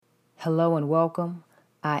Hello and welcome.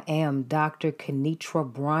 I am Dr. Kenitra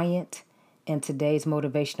Bryant, and today's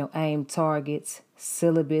motivational aim targets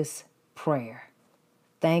syllabus prayer.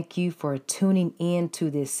 Thank you for tuning in to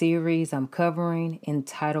this series I'm covering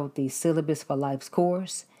entitled the Syllabus for Life's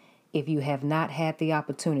course. If you have not had the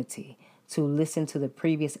opportunity to listen to the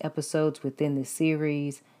previous episodes within this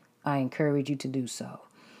series, I encourage you to do so.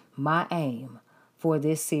 My aim for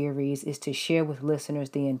this series is to share with listeners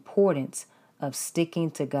the importance of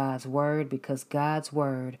sticking to God's Word because God's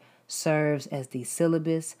Word serves as the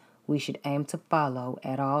syllabus we should aim to follow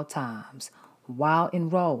at all times while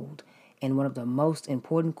enrolled in one of the most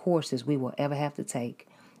important courses we will ever have to take,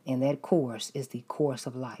 and that course is the course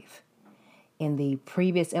of life. In the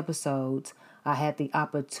previous episodes, I had the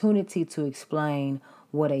opportunity to explain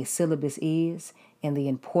what a syllabus is and the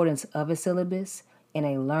importance of a syllabus in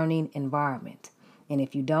a learning environment. And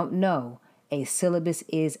if you don't know, a syllabus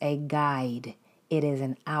is a guide. It is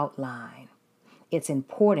an outline. It's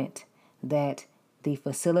important that the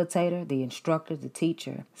facilitator, the instructor, the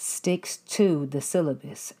teacher sticks to the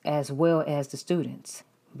syllabus as well as the students,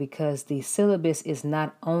 because the syllabus is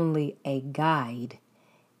not only a guide,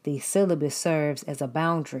 the syllabus serves as a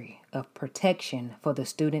boundary of protection for the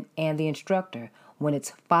student and the instructor when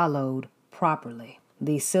it's followed properly.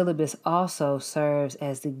 The syllabus also serves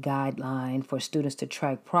as the guideline for students to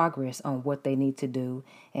track progress on what they need to do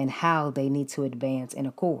and how they need to advance in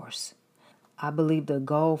a course. I believe the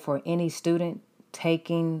goal for any student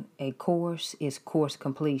taking a course is course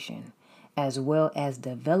completion, as well as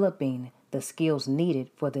developing the skills needed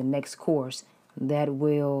for the next course that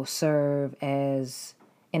will serve as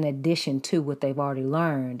in addition to what they've already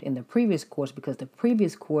learned in the previous course, because the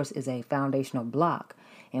previous course is a foundational block.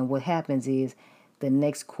 And what happens is the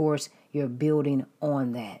next course, you're building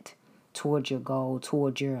on that towards your goal,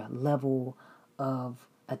 towards your level of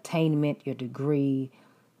attainment, your degree,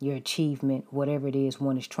 your achievement, whatever it is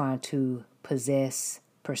one is trying to possess,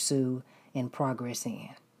 pursue, and progress in.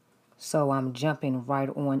 So I'm jumping right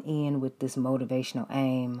on in with this motivational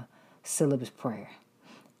aim syllabus prayer.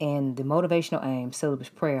 And the motivational aim syllabus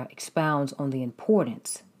prayer expounds on the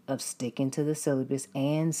importance of sticking to the syllabus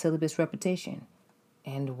and syllabus repetition.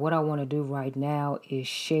 And what I want to do right now is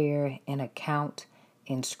share an account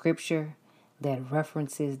in Scripture that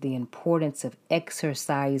references the importance of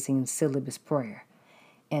exercising syllabus prayer.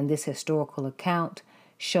 And this historical account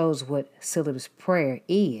shows what syllabus prayer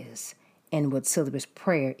is and what syllabus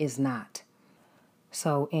prayer is not.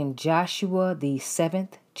 So in Joshua, the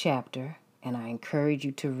 7th chapter, and I encourage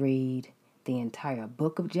you to read the entire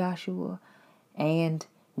book of Joshua and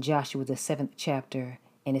Joshua, the 7th chapter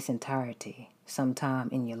in its entirety sometime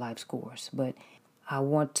in your life's course. But I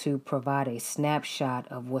want to provide a snapshot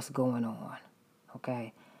of what's going on.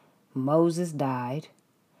 Okay? Moses died,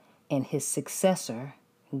 and his successor,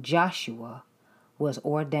 Joshua, was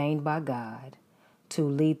ordained by God to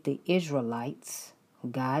lead the Israelites,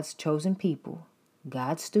 God's chosen people,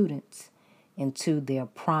 God's students, into their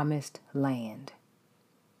promised land.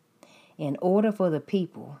 In order for the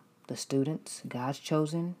people, the students, God's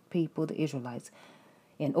chosen people, the Israelites,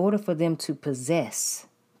 in order for them to possess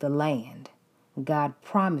the land God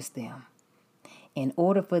promised them, in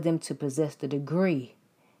order for them to possess the degree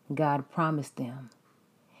God promised them,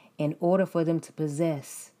 in order for them to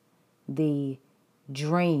possess the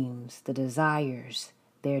dreams, the desires,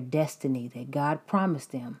 their destiny that God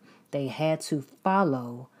promised them, they had to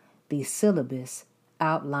follow the syllabus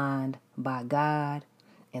outlined by God,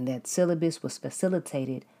 and that syllabus was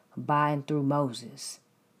facilitated by and through Moses.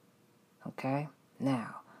 Okay?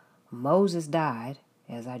 Now, Moses died,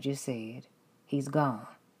 as I just said. He's gone.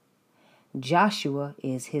 Joshua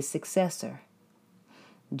is his successor.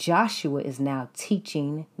 Joshua is now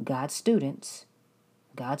teaching God's students,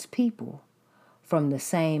 God's people, from the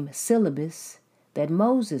same syllabus that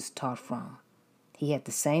Moses taught from. He had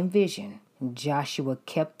the same vision. Joshua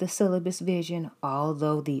kept the syllabus vision,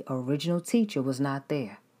 although the original teacher was not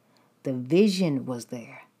there. The vision was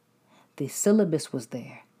there. The syllabus was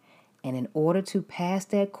there. And in order to pass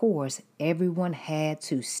that course, everyone had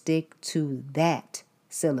to stick to that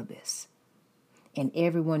syllabus. And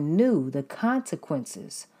everyone knew the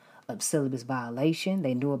consequences of syllabus violation.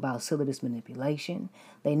 They knew about syllabus manipulation.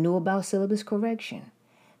 They knew about syllabus correction.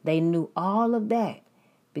 They knew all of that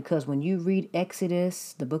because when you read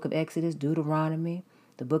Exodus, the book of Exodus, Deuteronomy,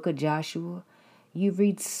 the book of Joshua, you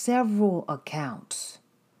read several accounts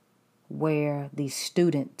where the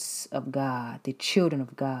students of God, the children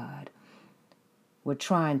of God, were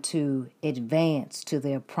trying to advance to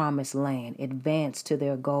their promised land, advance to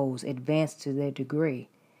their goals, advance to their degree.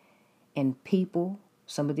 And people,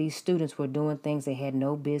 some of these students were doing things they had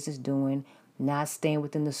no business doing, not staying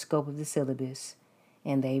within the scope of the syllabus,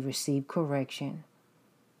 and they received correction.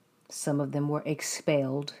 Some of them were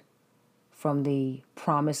expelled from the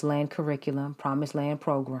Promised Land curriculum, Promised Land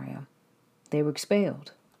program. They were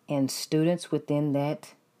expelled. And students within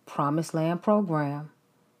that Promised Land program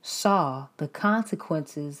saw the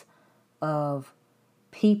consequences of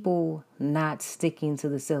people not sticking to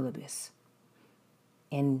the syllabus.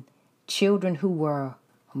 And children who were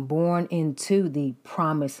born into the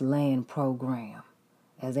Promised Land program,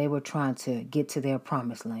 as they were trying to get to their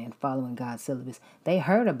Promised Land, following God's syllabus, they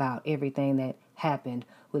heard about everything that happened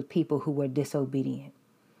with people who were disobedient,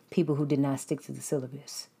 people who did not stick to the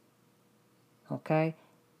syllabus. Okay?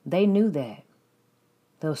 They knew that.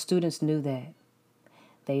 Those students knew that.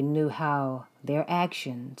 They knew how their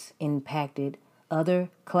actions impacted other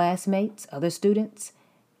classmates, other students,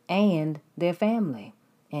 and their family,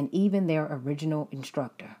 and even their original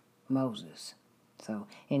instructor, Moses. So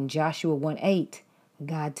in Joshua 1:8,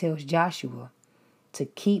 God tells Joshua to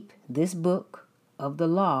keep this book of the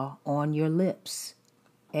law on your lips.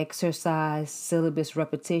 Exercise syllabus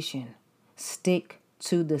repetition. Stick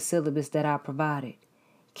to the syllabus that I provided.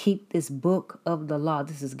 Keep this book of the law.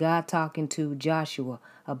 This is God talking to Joshua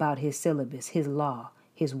about his syllabus, his law,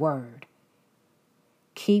 his word.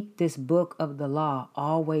 Keep this book of the law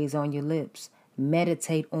always on your lips.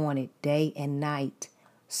 Meditate on it day and night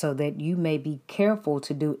so that you may be careful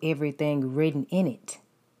to do everything written in it.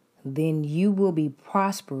 Then you will be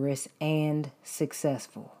prosperous and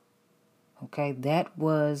successful. Okay, that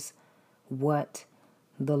was what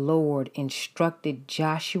the Lord instructed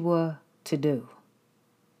Joshua to do.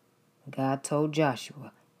 God told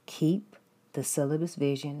Joshua, keep the syllabus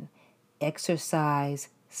vision, exercise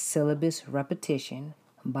syllabus repetition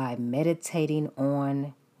by meditating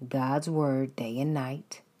on God's word day and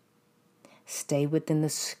night. Stay within the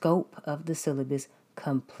scope of the syllabus,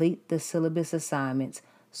 complete the syllabus assignments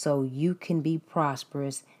so you can be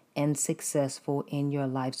prosperous and successful in your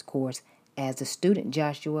life's course as a student,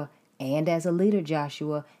 Joshua, and as a leader,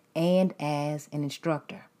 Joshua, and as an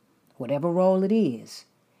instructor. Whatever role it is,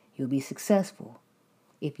 you'll be successful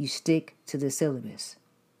if you stick to the syllabus.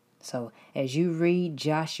 So as you read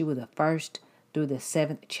Joshua the 1st through the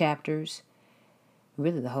 7th chapters,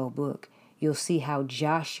 really the whole book, you'll see how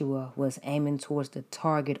Joshua was aiming towards the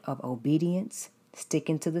target of obedience,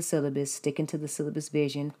 sticking to the syllabus, sticking to the syllabus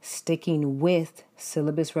vision, sticking with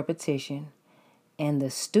syllabus repetition, and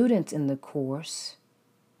the students in the course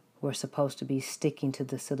were supposed to be sticking to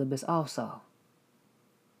the syllabus also.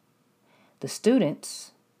 The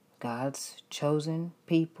students, God's chosen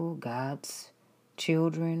people, God's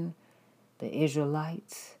children, the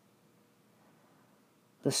Israelites,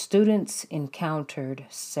 the students encountered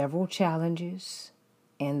several challenges,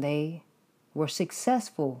 and they were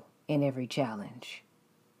successful in every challenge.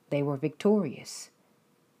 They were victorious.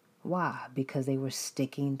 Why? Because they were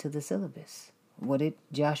sticking to the syllabus. What did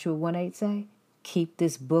Joshua 1:8 say? Keep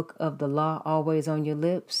this book of the law always on your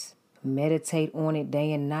lips. Meditate on it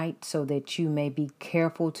day and night so that you may be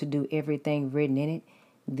careful to do everything written in it.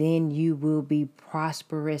 Then you will be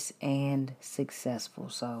prosperous and successful.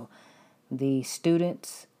 So the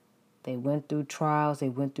students, they went through trials, they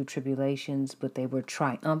went through tribulations, but they were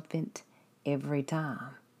triumphant every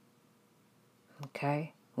time.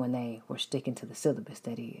 Okay? When they were sticking to the syllabus,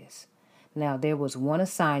 that is. Now, there was one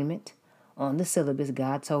assignment on the syllabus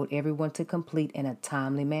God told everyone to complete in a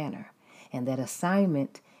timely manner. And that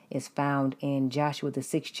assignment is found in Joshua the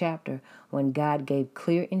 6th chapter when God gave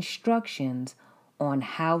clear instructions on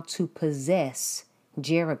how to possess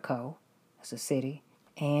Jericho as a city.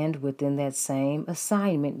 And within that same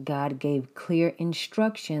assignment, God gave clear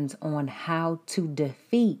instructions on how to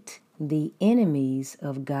defeat the enemies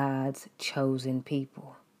of God's chosen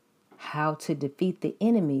people. How to defeat the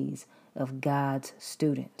enemies of God's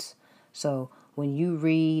students. So when you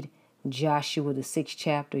read Joshua the 6th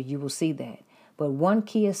chapter, you will see that. But one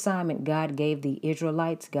key assignment God gave the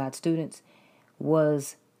Israelites, God's students,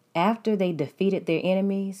 was after they defeated their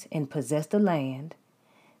enemies and possessed the land,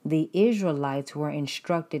 the Israelites were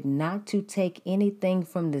instructed not to take anything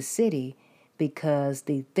from the city because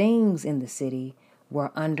the things in the city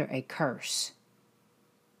were under a curse.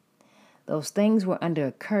 Those things were under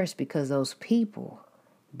a curse because those people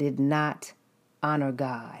did not honor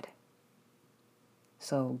God.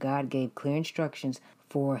 So God gave clear instructions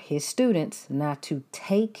for his students not to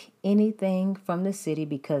take anything from the city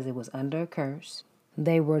because it was under a curse.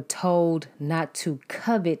 They were told not to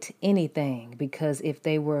covet anything because if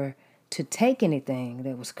they were to take anything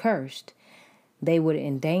that was cursed, they would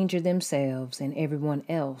endanger themselves and everyone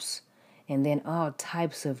else, and then all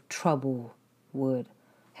types of trouble would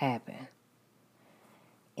happen.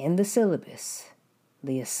 In the syllabus,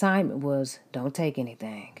 the assignment was don't take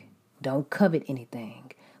anything. Don't covet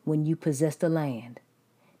anything. When you possess the land,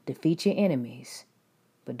 defeat your enemies,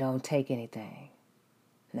 but don't take anything.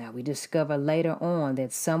 Now we discover later on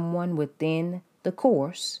that someone within the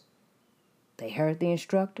course, they heard the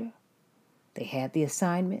instructor, they had the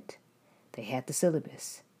assignment, they had the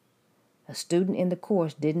syllabus. A student in the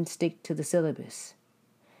course didn't stick to the syllabus.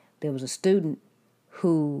 There was a student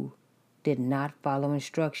who did not follow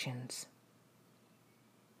instructions.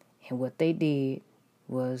 And what they did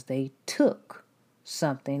was they took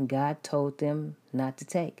something God told them not to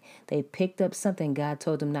take. They picked up something God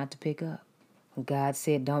told them not to pick up. God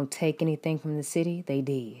said don't take anything from the city, they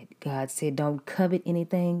did. God said don't covet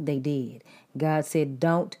anything, they did. God said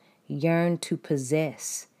don't yearn to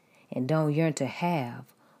possess and don't yearn to have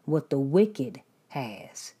what the wicked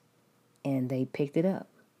has. And they picked it up.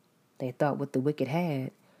 They thought what the wicked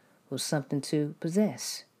had was something to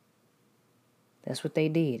possess. That's what they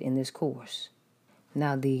did in this course.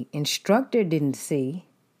 Now, the instructor didn't see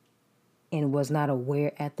and was not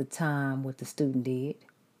aware at the time what the student did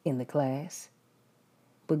in the class,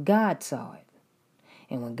 but God saw it.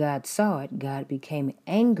 And when God saw it, God became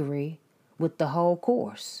angry with the whole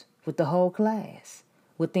course, with the whole class,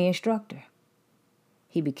 with the instructor.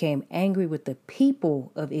 He became angry with the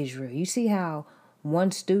people of Israel. You see how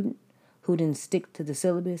one student who didn't stick to the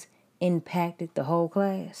syllabus impacted the whole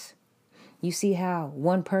class? You see how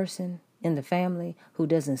one person in the family who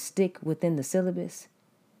doesn't stick within the syllabus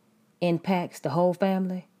impacts the whole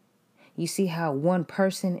family? You see how one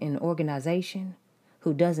person in an organization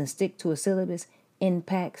who doesn't stick to a syllabus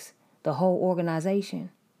impacts the whole organization?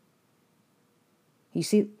 You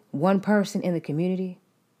see, one person in the community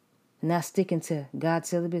not sticking to God's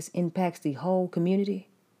syllabus impacts the whole community.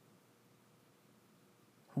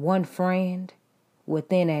 One friend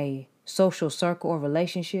within a social circle or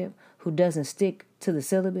relationship who doesn't stick to the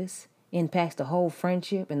syllabus impacts the whole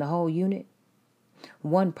friendship and the whole unit.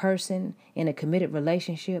 One person in a committed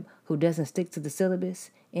relationship who doesn't stick to the syllabus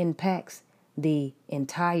impacts the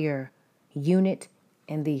entire unit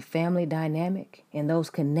and the family dynamic and those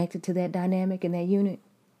connected to that dynamic in that unit.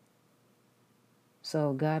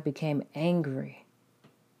 So God became angry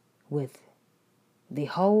with the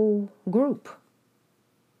whole group.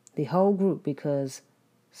 The whole group, because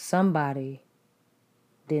somebody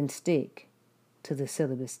didn't stick to the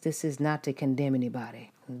syllabus. This is not to condemn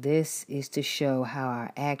anybody. This is to show how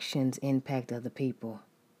our actions impact other people.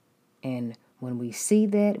 And when we see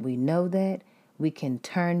that, we know that, we can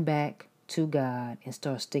turn back to God and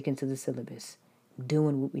start sticking to the syllabus,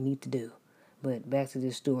 doing what we need to do. But back to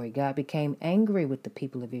this story, God became angry with the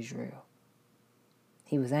people of Israel.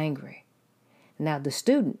 He was angry. Now, the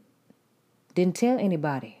student didn't tell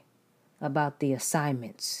anybody about the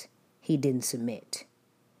assignments he didn't submit.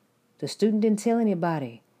 The student didn't tell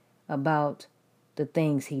anybody about the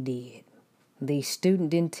things he did. The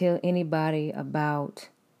student didn't tell anybody about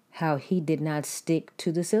how he did not stick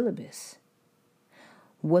to the syllabus.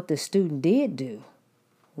 What the student did do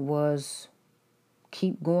was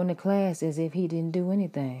keep going to class as if he didn't do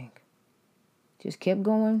anything. Just kept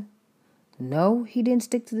going. No, he didn't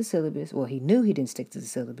stick to the syllabus. Well, he knew he didn't stick to the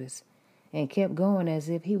syllabus and kept going as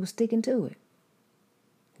if he was sticking to it.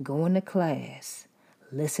 Going to class,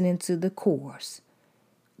 listening to the course,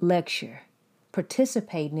 lecture,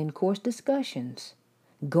 participating in course discussions,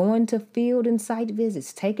 going to field and site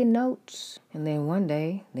visits, taking notes. And then one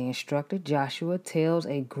day, the instructor, Joshua, tells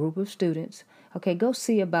a group of students, okay, go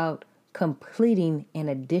see about completing an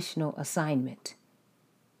additional assignment.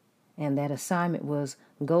 And that assignment was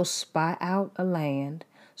go spy out a land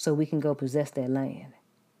so we can go possess that land.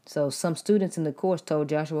 So some students in the course told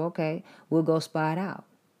Joshua, okay, we'll go spy it out.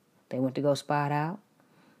 They went to go spy it out.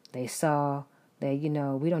 They saw that,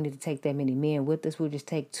 we don't need to take that many men with us. We'll just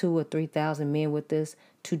take 2,000 or 3,000 men with us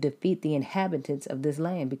to defeat the inhabitants of this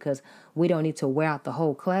land because we don't need to wear out the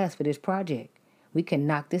whole class for this project. We can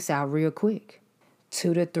knock this out real quick.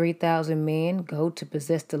 2,000 to 3,000 men go to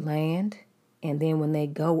possess the land. And then when they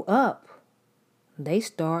go up, they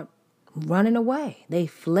start running away. They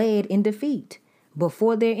fled in defeat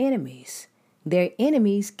before their enemies. Their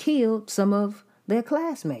enemies killed some of their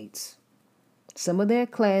classmates. Some of their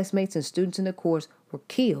classmates and students in the course were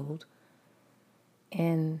killed.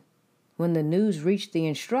 And when the news reached the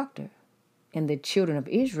instructor and the children of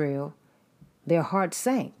Israel, their hearts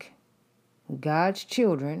sank. God's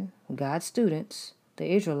children, God's students,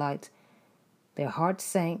 the Israelites, their hearts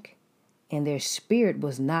sank and their spirit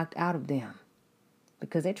was knocked out of them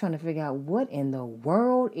because they're trying to figure out what in the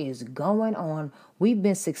world is going on. We've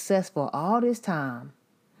been successful all this time.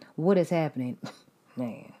 What is happening?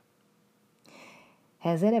 Man.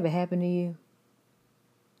 Has that ever happened to you?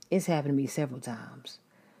 It's happened to me several times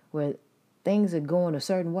where things are going a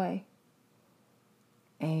certain way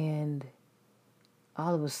and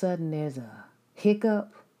all of a sudden there's a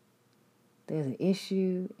hiccup, there's an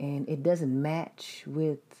issue, and it doesn't match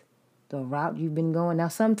with the route you've been going. Now,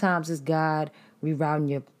 sometimes it's God rerouting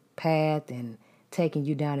your path and taking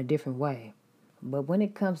you down a different way. But when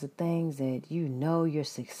it comes to things that you know you're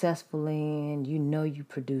successful in, you know you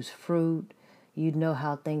produce fruit, you know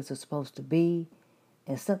how things are supposed to be,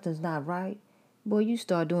 and something's not right, boy, you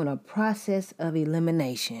start doing a process of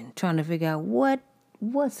elimination, trying to figure out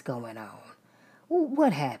what's going on.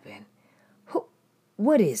 What happened?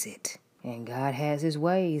 What is it? And God has his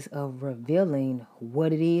ways of revealing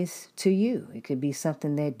what it is to you. It could be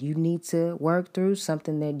something that you need to work through,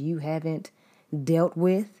 something that you haven't dealt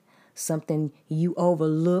with, something you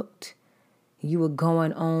overlooked. You were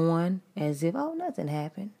going on as if, oh, nothing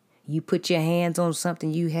happened. You put your hands on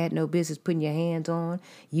something you had no business putting your hands on.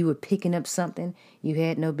 You were picking up something you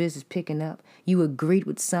had no business picking up. You agreed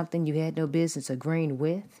with something you had no business agreeing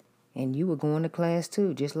with. And you were going to class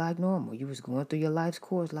too, just like normal. You was going through your life's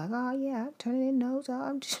course like, oh yeah, I'm turning in notes. Oh,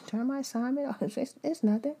 I'm just turning my assignment. Oh, it's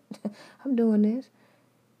nothing. I'm doing this.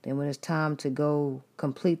 Then when it's time to go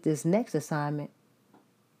complete this next assignment,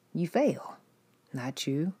 you fail. Not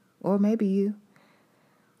you, or maybe you,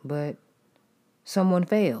 but someone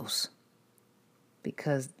fails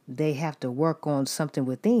because they have to work on something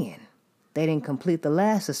within. They didn't complete the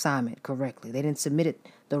last assignment correctly. They didn't submit it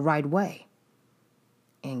the right way.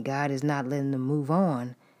 And God is not letting them move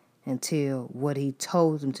on until what he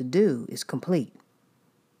told them to do is complete.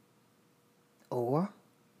 Or,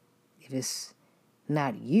 if it's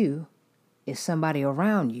not you, it's somebody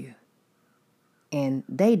around you, and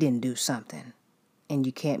they didn't do something, and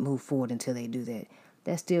you can't move forward until they do that.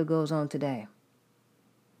 That still goes on today.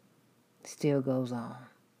 Still goes on.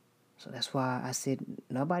 So that's why I said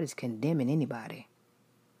nobody's condemning anybody.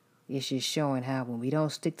 It's just showing how when we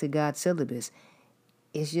don't stick to God's syllabus,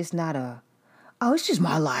 it's just not it's just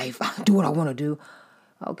my life. I do what I want to do.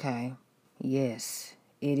 Okay. Yes,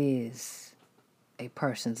 it is a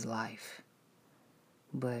person's life.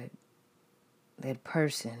 But that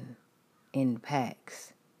person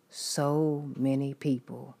impacts so many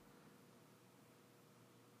people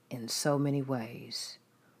in so many ways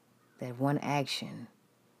that one action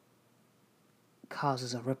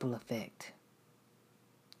causes a ripple effect.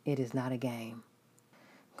 It is not a game.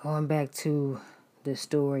 Going back to the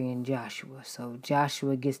story in Joshua. So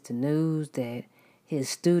Joshua gets the news that his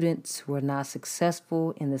students were not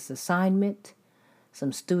successful in this assignment.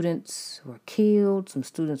 Some students were killed. Some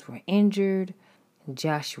students were injured. And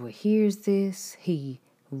Joshua hears this. He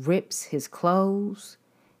rips his clothes.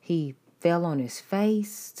 He fell on his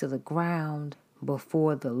face to the ground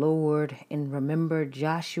before the Lord. And remember,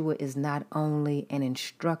 Joshua is not only an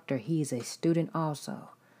instructor, he's a student also.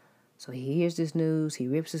 So he hears this news. He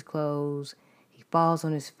rips his clothes. He falls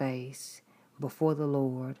on his face before the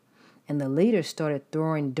Lord, and the leaders started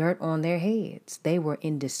throwing dirt on their heads. They were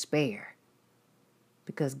in despair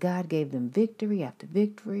because God gave them victory after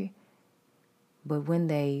victory. But when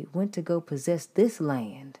they went to go possess this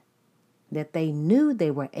land that they knew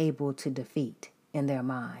they were able to defeat in their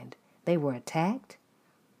mind, they were attacked.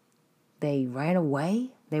 They ran away.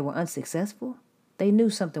 They were unsuccessful. They knew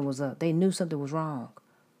something was up. They knew something was wrong.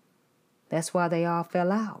 That's why they all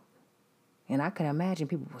fell out. And I can imagine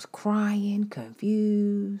people was crying,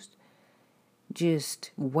 confused,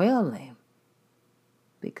 just wailing.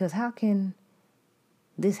 Because how can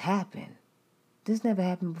this happen? This never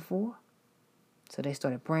happened before. So they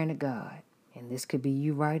started praying to God. And this could be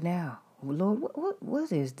you right now. Well, Lord,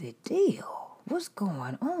 what is the deal? What's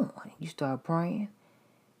going on? You start praying,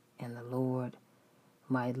 and the Lord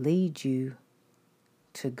might lead you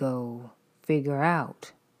to go figure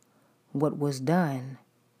out what was done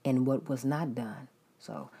and what was not done.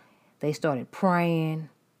 So they started praying.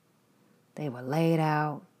 They were laid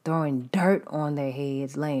out, throwing dirt on their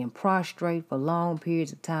heads, laying prostrate for long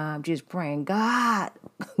periods of time, just praying, God,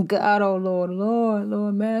 God, oh Lord,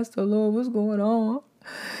 Master, Lord, what's going on?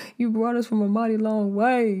 You brought us from a mighty long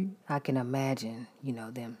way. I can imagine,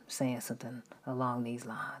 them saying something along these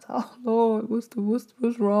lines. Oh Lord,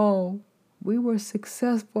 what's wrong? We were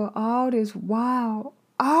successful all this while.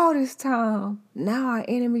 All this time. Now our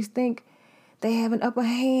enemies think they have an upper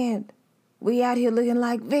hand. We out here looking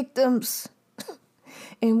like victims.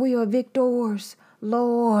 And we are victors.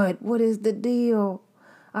 Lord, what is the deal?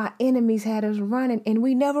 Our enemies had us running and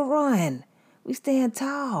we never run. We stand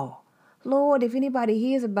tall. Lord, if anybody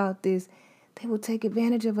hears about this, They will take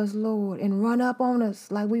advantage of us, Lord, and run up on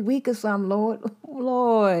us like we weak or something, Lord.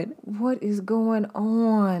 Lord, what is going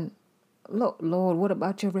on? Lord, what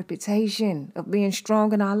about your reputation of being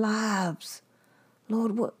strong in our lives?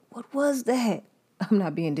 Lord, what was that? I'm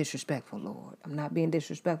not being disrespectful, Lord. I'm not being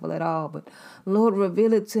disrespectful at all, but Lord,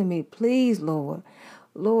 reveal it to me. Please, Lord.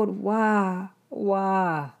 Lord, why?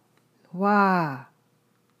 Why? Why?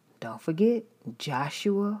 Don't forget,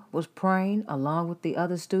 Joshua was praying along with the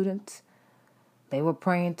other students. They were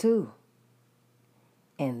praying too.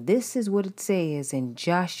 And this is what it says in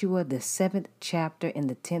Joshua, the 7th chapter in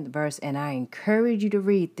the 10th verse. And I encourage you to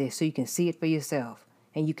read this so you can see it for yourself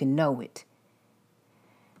and you can know it.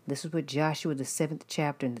 This is what Joshua, the 7th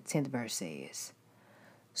chapter in the 10th verse says.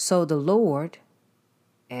 So the Lord,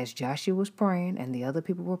 as Joshua was praying and the other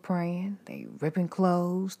people were praying, they ripping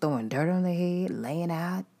clothes, throwing dirt on their head, laying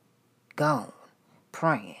out, gone,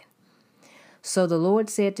 praying. So the Lord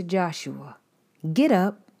said to Joshua, get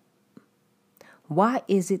up. Why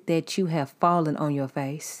is it that you have fallen on your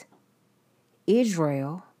face?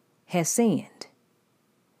 Israel has sinned.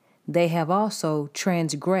 They have also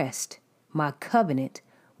transgressed my covenant,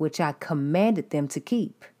 which I commanded them to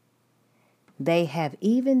keep. They have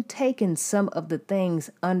even taken some of the things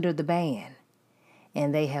under the ban,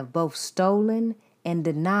 and they have both stolen and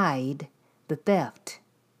denied the theft.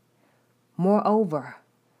 Moreover,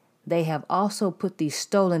 they have also put these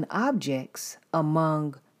stolen objects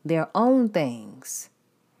among their own things.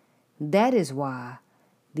 That is why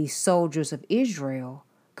the soldiers of Israel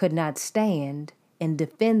could not stand and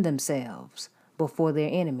defend themselves before their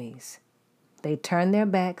enemies. They turned their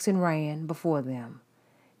backs and ran before them,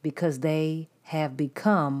 because they have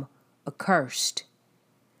become accursed.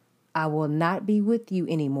 I will not be with you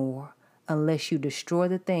anymore unless you destroy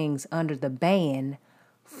the things under the ban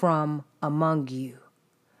from among you.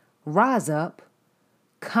 Rise up,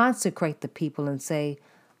 consecrate the people, and say,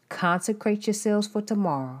 consecrate yourselves for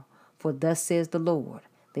tomorrow, for thus says the Lord,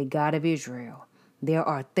 the God of Israel. There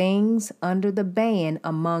are things under the ban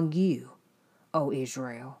among you, O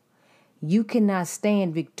Israel. You cannot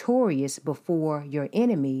stand victorious before your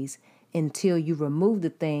enemies until you remove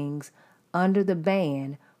the things under the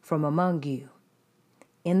ban from among you.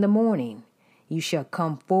 In the morning you shall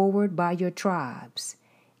come forward by your tribes,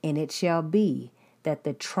 and it shall be that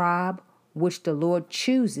the tribe which the Lord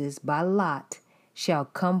chooses by lot shall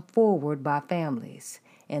come forward by families,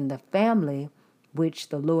 and the family which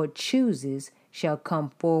the Lord chooses shall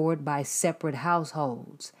come forward by separate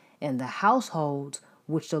households, and the households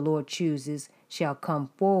which the Lord chooses shall come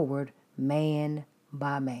forward man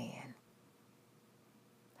by man.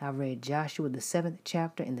 I read Joshua the 7th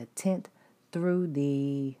chapter in the 10th through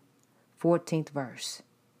the 14th verse.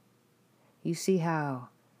 You see how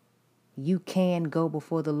you can go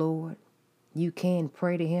before the Lord. You can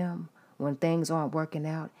pray to Him when things aren't working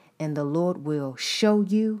out, and the Lord will show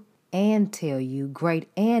you and tell you great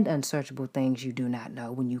and unsearchable things you do not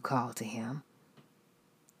know when you call to Him.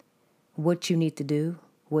 What you need to do,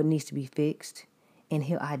 what needs to be fixed, and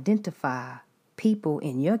He'll identify people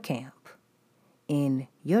in your camp, in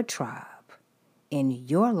your tribe, in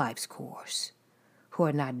your life's course, who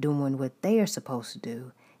are not doing what they are supposed to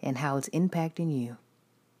do and how it's impacting you.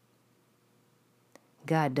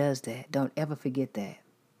 God does that. Don't ever forget that.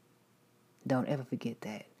 Don't ever forget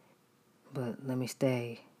that. But let me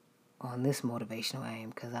stay on this motivational aim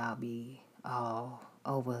because I'll be all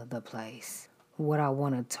over the place. What I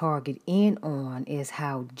want to target in on is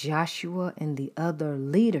how Joshua and the other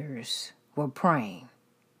leaders were praying.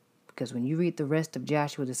 Because when you read the rest of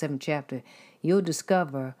Joshua, the 7th chapter, you'll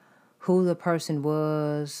discover who the person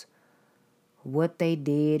was, what they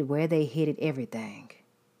did, where they hid it, everything.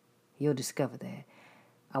 You'll discover that.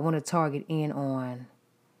 I want to target in on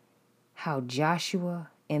how Joshua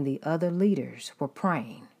and the other leaders were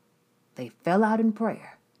praying. They fell out in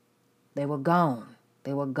prayer. They were gone.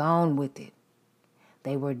 They were gone with it.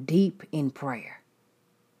 They were deep in prayer.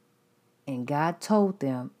 And God told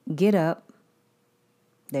them, get up.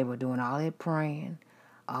 They were doing all that praying,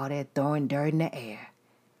 all that throwing dirt in the air,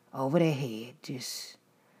 over their head, just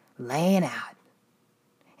laying out.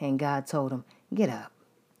 And God told them, get up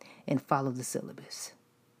and follow the syllabus.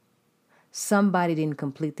 Somebody didn't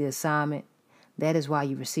complete the assignment. That is why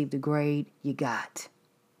you received the grade you got.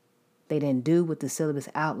 They didn't do what the syllabus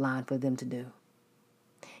outlined for them to do.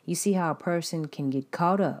 You see how a person can get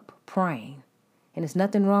caught up praying, and there's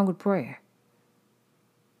nothing wrong with prayer.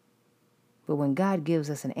 But when God gives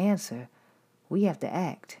us an answer, we have to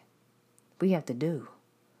act. We have to do.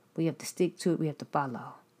 We have to stick to it. We have to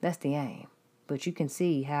follow. That's the aim. But you can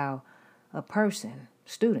see how a person,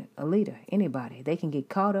 student, a leader, anybody, they can get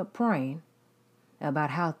caught up praying,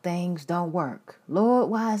 about how things don't work. Lord,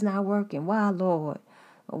 why it's not working? Why, Lord?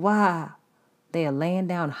 Why? They are laying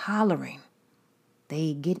down hollering.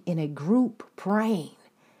 They get in a group praying,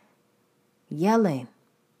 yelling,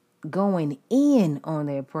 going in on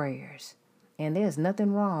their prayers. And there's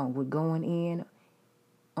nothing wrong with going in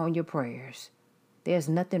on your prayers. There's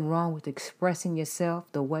nothing wrong with expressing yourself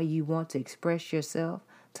the way you want to express yourself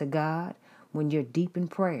to God when you're deep in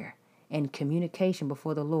prayer and communication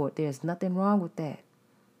before the Lord. There's nothing wrong with that.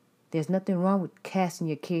 There's nothing wrong with casting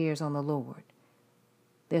your cares on the Lord.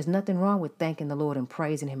 There's nothing wrong with thanking the Lord and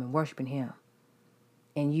praising Him and worshiping Him.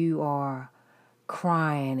 And you are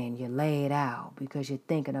crying and you're laid out because you're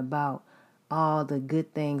thinking about all the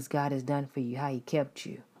good things God has done for you, how He kept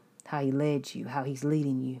you, how He led you, how He's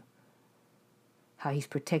leading you, how He's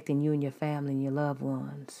protecting you and your family and your loved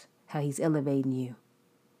ones, how He's elevating you,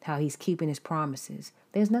 how He's keeping His promises.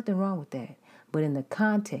 There's nothing wrong with that. But in the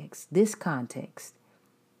context,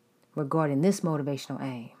 regarding this motivational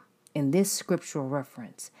aim, in this scriptural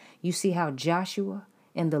reference, you see how Joshua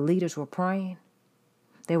and the leaders were praying?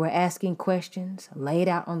 They were asking questions, laid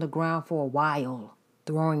out on the ground for a while,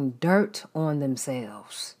 throwing dirt on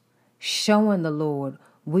themselves, showing the Lord,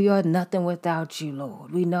 we are nothing without you,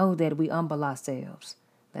 Lord. We know that we humble ourselves.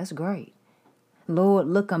 That's great. Lord,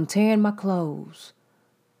 look, I'm tearing my clothes.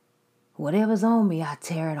 Whatever's on me, I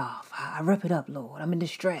tear it off. I rip it up, Lord. I'm in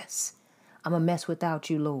distress. I'm a mess without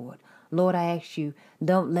you, Lord. Lord, I ask you,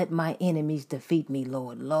 don't let my enemies defeat me,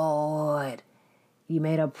 Lord. Lord, you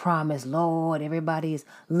made a promise, Lord. Everybody is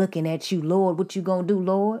looking at you, Lord. What you gonna do,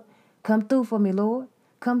 Lord? Come through for me, Lord.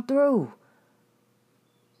 Come through.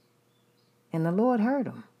 And the Lord heard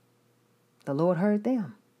them. The Lord heard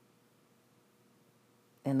them.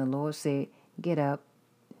 And the Lord said, get up.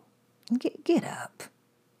 Get up.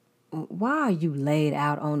 Why are you laid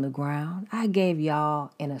out on the ground? I gave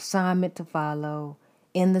y'all an assignment to follow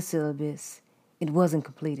in the syllabus. It wasn't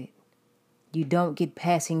completed. You don't get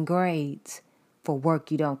passing grades for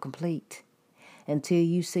work you don't complete until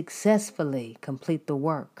you successfully complete the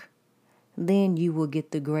work. Then you will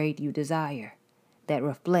get the grade you desire that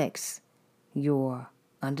reflects your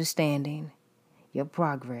understanding, your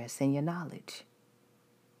progress, and your knowledge.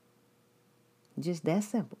 Just that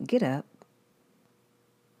simple. Get up.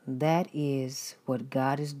 That is what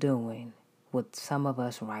God is doing with some of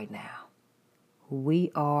us right now.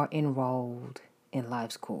 We are enrolled in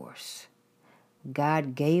life's course.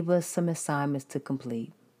 God gave us some assignments to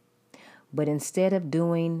complete. But instead of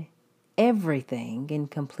doing everything and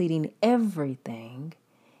completing everything,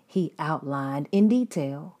 He outlined in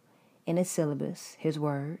detail in His syllabus, His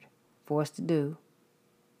word, for us to do.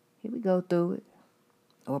 Here we go through it.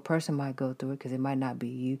 Or a person might go through it because it might not be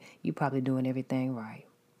you. You probably doing everything right.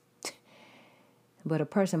 But a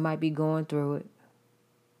person might be going through it,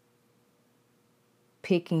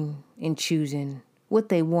 picking and choosing what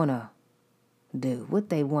they want to do,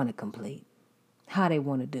 what they want to complete, how they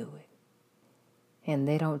want to do it. And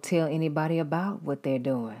they don't tell anybody about what they're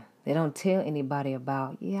doing. They don't tell anybody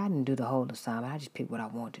about, I didn't do the whole assignment. I just picked what I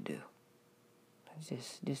want to do.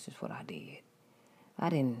 This is what I did. I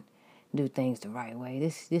didn't do things the right way.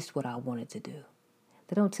 This is what I wanted to do.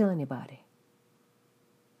 They don't tell anybody.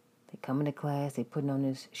 They come into class, they putting on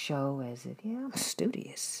this show as if, I'm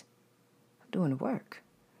studious. I'm doing the work.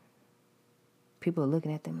 People are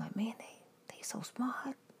looking at them like, man, they so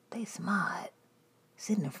smart. They smart.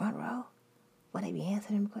 Sit in the front row. Well, they be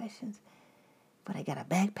answering them questions. But they got a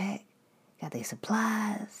backpack, got their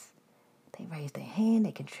supplies. They raise their hand.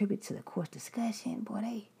 They contribute to the course discussion.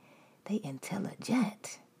 Boy, they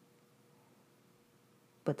intelligent.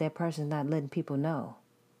 But that person's not letting people know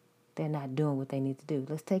they're not doing what they need to do.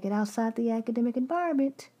 Let's take it outside the academic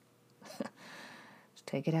environment. Let's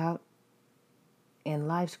take it out in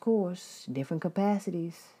life's course, different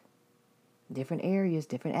capacities, different areas,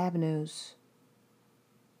 different avenues,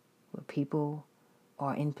 where people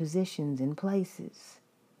are in positions, in places,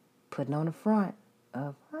 putting on the front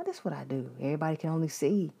of, this is what I do. Everybody can only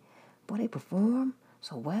see. Boy, they perform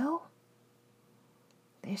so well.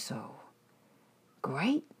 They're so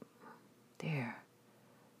great. They're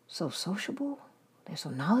so sociable. They're so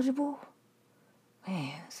knowledgeable.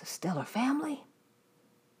 Man, it's a stellar family.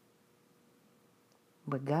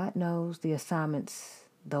 But God knows the assignments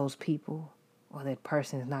those people or that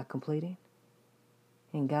person is not completing.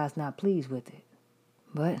 And God's not pleased with it.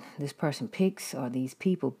 But this person picks, or these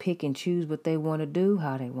people pick and choose what they want to do,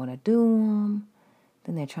 how they want to do them.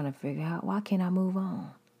 Then they're trying to figure out, why can't I move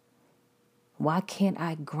on? Why can't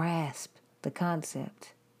I grasp the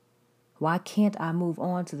concept? Why can't I move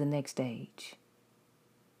on to the next stage?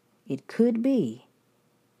 It could be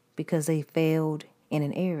because they failed in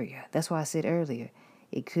an area. That's why I said earlier,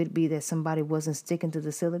 it could be that somebody wasn't sticking to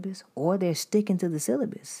the syllabus, or they're sticking to the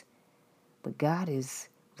syllabus, but God is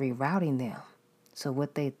rerouting them. So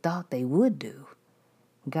what they thought they would do,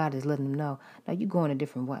 God is letting them know, now you're going a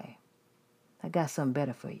different way. I got something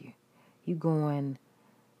better for you. You're going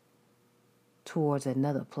towards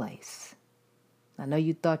another place. I know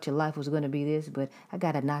you thought your life was going to be this, but I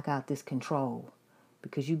got to knock out this control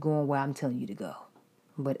because you're going where I'm telling you to go.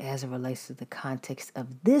 But as it relates to the context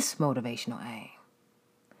of this motivational aim,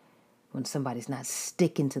 when somebody's not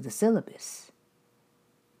sticking to the syllabus,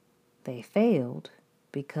 they failed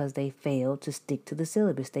because they failed to stick to the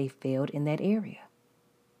syllabus. They failed in that area.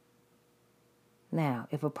 Now,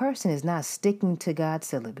 if a person is not sticking to God's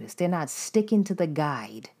syllabus, they're not sticking to the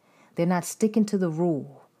guide, they're not sticking to the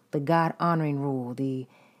rule, the God-honoring rule, the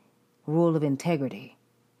rule of integrity.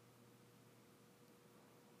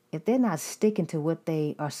 If they're not sticking to what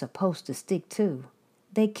they are supposed to stick to,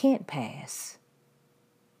 they can't pass.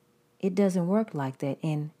 It doesn't work like that.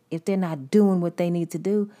 And if they're not doing what they need to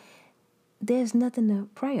do, there's nothing to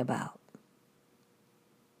pray about.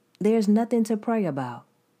 There's nothing to pray about.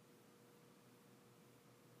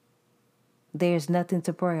 There's nothing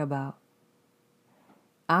to pray about.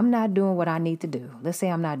 I'm not doing what I need to do. Let's say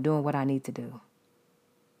I'm not doing what I need to do.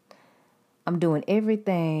 I'm doing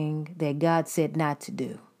everything that God said not to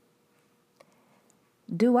do.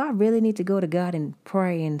 Do I really need to go to God and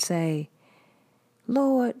pray and say,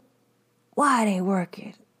 Lord, why it ain't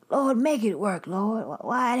working? Lord, make it work, Lord.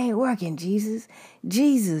 Why it ain't working, Jesus?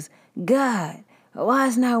 Jesus, God, why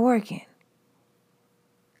it's not working?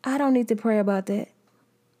 I don't need to pray about that.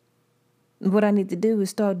 What I need to do is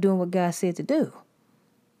start doing what God said to do,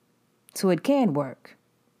 so it can work.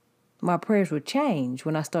 My prayers will change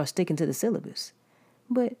when I start sticking to the syllabus.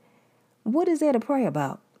 But what is there to pray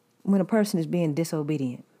about when a person is being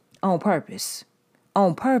disobedient? On purpose.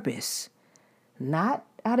 On purpose. Not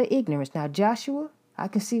out of ignorance. Now, Joshua, I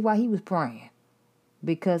can see why he was praying.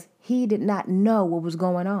 Because he did not know what was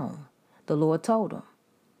going on. The Lord told him.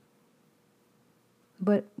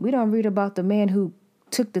 But we don't read about the man who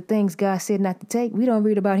took the things God said not to take. We don't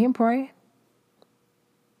read about him praying.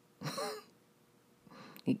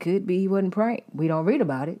 It could be he wasn't praying. We don't read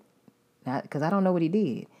about it. Not because I don't know what he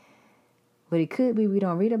did. But it could be we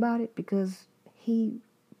don't read about it because he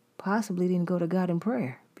possibly didn't go to God in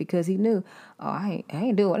prayer. Because he knew, I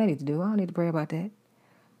ain't doing what I need to do. I don't need to pray about that.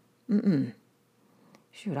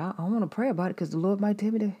 Shoot, I want to pray about it because the Lord might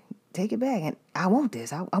tell me to take it back. And I want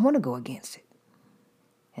this. I want to go against it.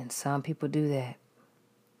 And some people do that.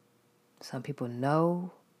 Some people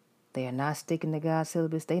know they are not sticking to God's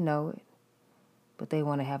syllabus. They know it. But they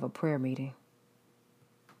want to have a prayer meeting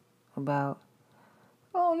about,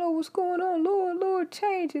 I don't know what's going on. Lord,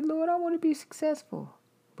 change it, Lord. I want to be successful.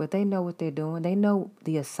 But they know what they're doing. They know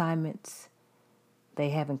the assignments they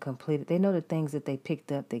haven't completed. They know the things that they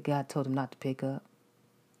picked up that God told them not to pick up.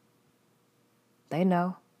 They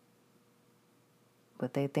know.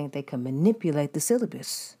 But they think they can manipulate the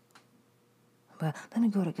syllabus. But let me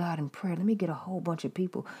go to God in prayer. Let me get a whole bunch of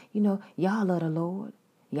people. Y'all love the Lord.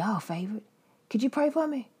 Y'all favorite. Could you pray for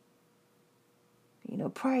me?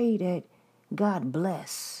 Pray that God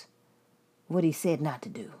bless what he said not to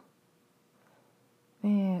do.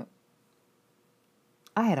 Man,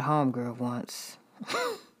 I had a homegirl once.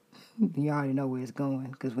 You already know where it's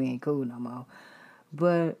going because we ain't cool no more.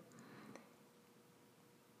 But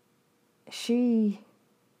she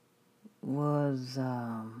was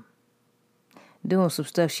doing some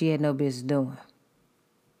stuff she had no business doing.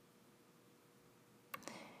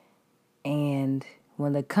 And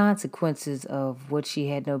when the consequences of what she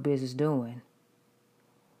had no business doing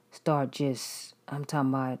start I'm talking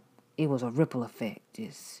about, it was a ripple effect,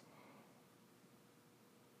 just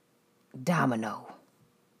domino.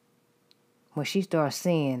 When she started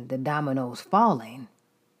seeing the dominoes falling,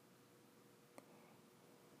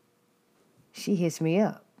 she hits me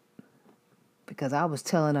up. Because I was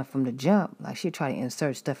telling her from the jump, like she tried to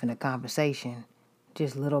insert stuff in the conversation,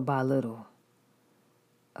 just little by little.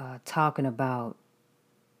 Talking about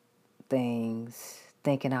things,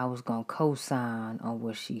 thinking I was going to co-sign on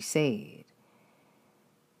what she said.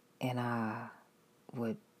 And I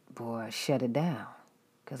would, shut it down.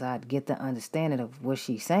 Because I'd get the understanding of what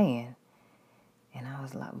she's saying. And I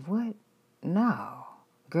was like, what? No.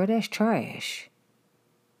 Girl, that's trash.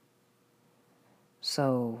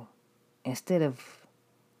 So instead of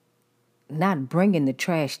not bringing the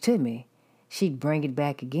trash to me, she'd bring it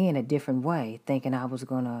back again a different way, thinking I was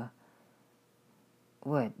going to,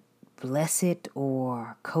 bless it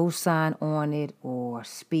or co-sign on it or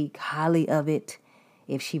speak highly of it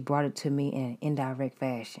if she brought it to me in an indirect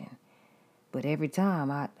fashion. But every time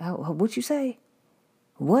what you say?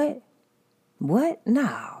 What? What?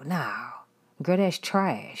 No. Girl, that's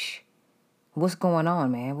trash. What's going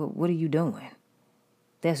on, man? What are you doing?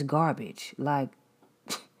 That's garbage. Like,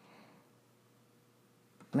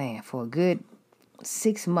 man, for a good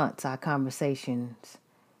 6 months, our conversations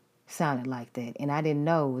sounded like that. And I didn't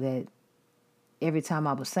know that every time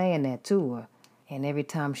I was saying that to her, and every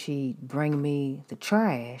time she'd bring me the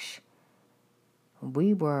trash,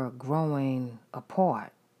 we were growing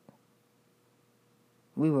apart.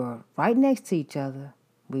 We were right next to each other.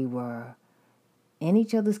 We were in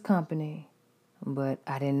each other's company, but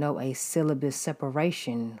I didn't know a syllabus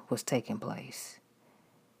separation was taking place.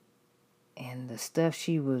 And the stuff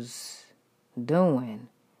she was doing,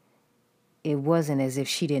 it wasn't as if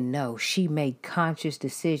she didn't know. She made conscious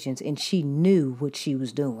decisions and she knew what she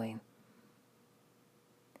was doing.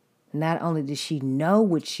 Not only did she know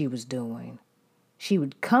what she was doing, she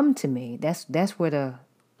would come to me. That's where the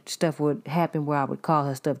stuff would happen where I would call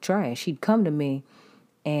her stuff trash. She'd come to me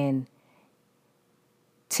and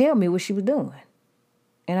tell me what she was doing.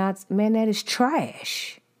 And man, that is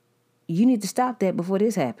trash. You need to stop that before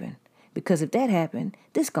this happened. Because if that happened,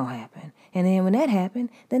 this gonna happen. And then when that happened,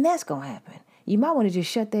 then that's gonna happen. You might want to just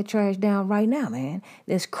shut that trash down right now, man.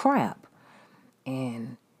 That's crap.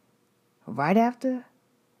 And right after,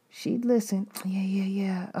 she'd listen.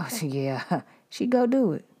 Yeah. Oh, yeah. She'd go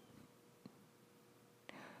do it.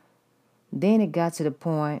 Then it got to the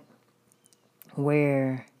point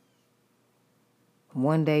where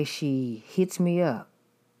one day she hits me up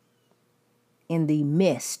in the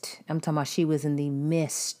midst. I'm talking about she was in the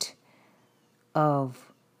midst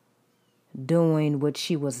of doing what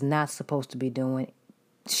she was not supposed to be doing.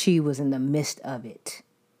 She was in the midst of it.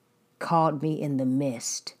 Called me in the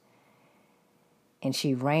midst. And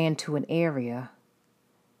she ran to an area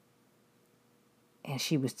and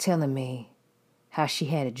she was telling me how she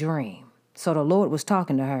had a dream. So the Lord was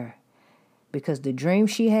talking to her because the dream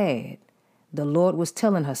she had, the Lord was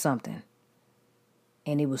telling her something.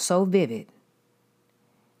 And it was so vivid.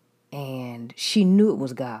 And she knew it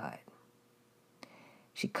was God.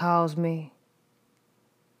 She calls me.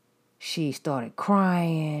 She started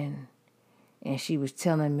crying. And she was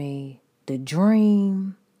telling me the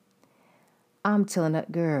dream. I'm telling her,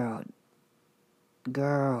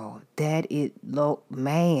 girl, that is,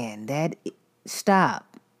 man, stop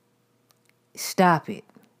it.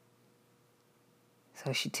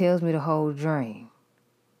 So she tells me the whole dream.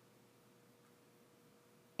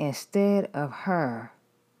 Instead of her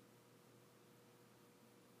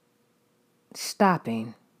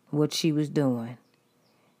stopping what she was doing,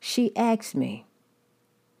 she asked me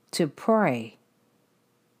to pray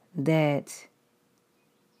that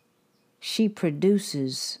she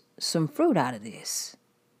produces some fruit out of this.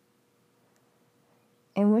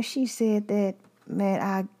 And when she said that,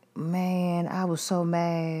 I was so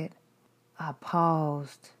mad. I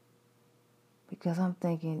paused because I'm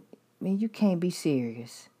thinking, man, you can't be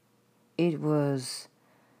serious. It was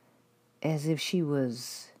as if she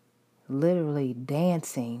was literally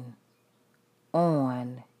dancing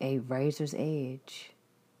on a razor's edge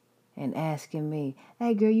and asking me,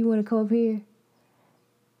 hey girl, you want to come up here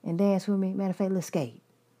and dance with me? Matter of fact, let's skate.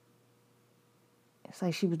 It's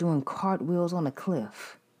like she was doing cartwheels on a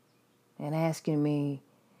cliff and asking me,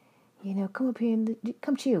 come up here and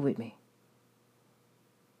come chill with me.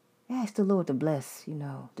 Ask the Lord to bless,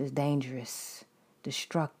 this dangerous,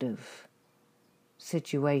 destructive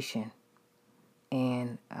situation.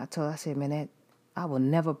 And I said, man, I will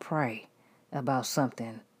never pray about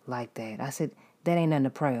something like that. I said, that ain't nothing to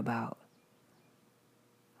pray about.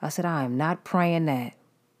 I said, I am not praying that.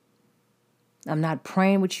 I'm not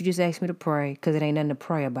praying what you just asked me to pray because it ain't nothing to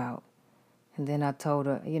pray about. And then I told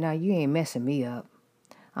her, you ain't messing me up.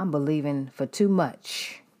 I'm believing for too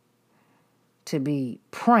much to be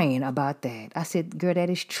praying about that. I said, girl, that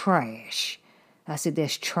is trash. I said,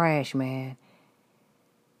 that's trash, man.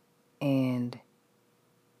 And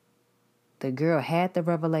the girl had the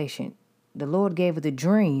revelation. The Lord gave her the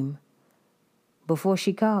dream before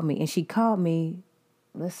she called me. And she called me,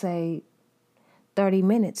 let's say, 30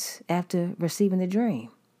 minutes after receiving the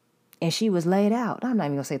dream. And she was laid out. I'm not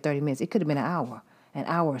even going to say 30 minutes. It could have been an hour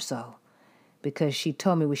or so. Because she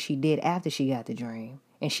told me what she did after she got the dream.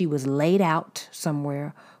 And she was laid out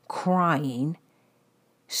somewhere, crying,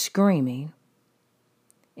 screaming.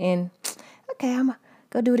 And, okay, I'm going to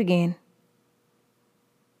go do it again.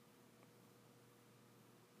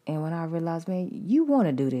 And when I realized, man, you want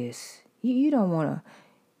to do this. You don't want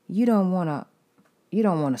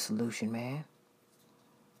a solution, man.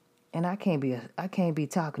 And I can't be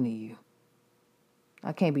talking to you.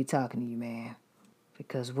 I can't be talking to you, man.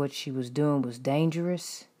 because what she was doing was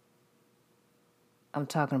dangerous. I'm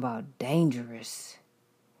talking about dangerous.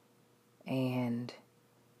 And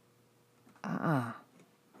I'm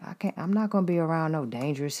not gonna be around no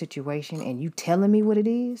dangerous situation and you telling me what it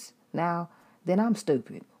is. Now, then I'm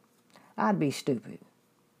stupid. I'd be stupid.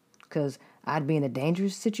 Because I'd be in a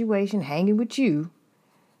dangerous situation hanging with you,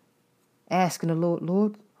 asking the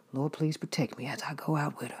Lord, please protect me as I go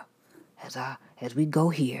out with her. As we go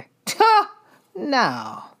here.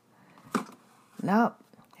 No. Nope.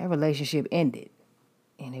 That relationship ended.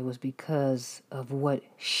 And it was because of what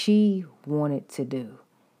she wanted to do.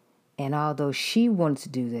 And although she wanted to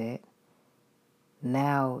do that,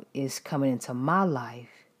 now it's coming into my life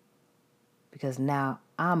because now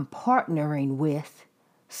I'm partnering with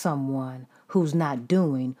someone who's not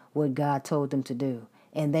doing what God told them to do.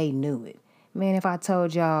 And they knew it. Man, if I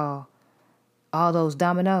told y'all all those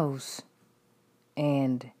dominoes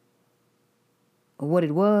and what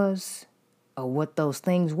it was or what those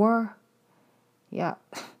things were, y'all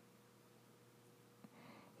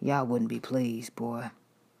wouldn't be pleased, boy.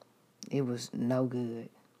 It was no good.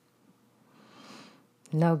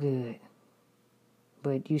 No good.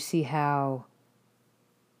 But you see how,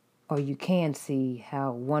 or you can see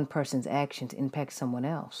how one person's actions impact someone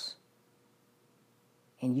else.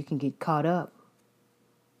 And you can get caught up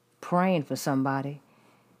praying for somebody,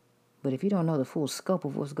 but if you don't know the full scope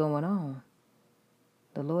of what's going on,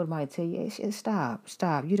 the Lord might tell you, hey, stop.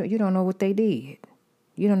 You don't know what they did.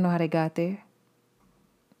 You don't know how they got there.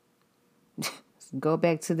 Go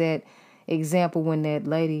back to that example when that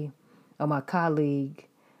lady or my colleague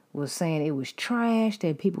was saying it was trash,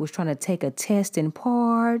 that people was trying to take a test in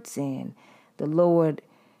parts, and the Lord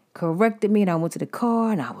corrected me, and I went to the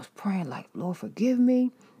car, and I was praying like, Lord, forgive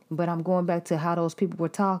me. But I'm going back to how those people were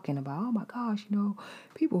talking about, oh my gosh,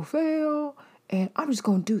 people fail, and I'm just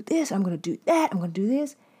going to do this, I'm going to do that, I'm going to do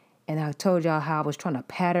this. And I told y'all how I was trying to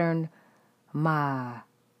pattern my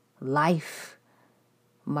life,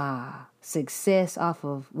 my success off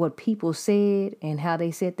of what people said and how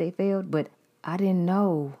they said they failed, but I didn't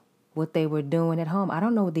know what they were doing at home. I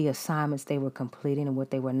don't know the assignments they were completing and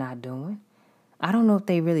what they were not doing. I don't know if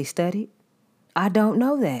they really studied. I don't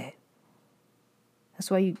know that. That's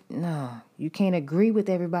why you can't agree with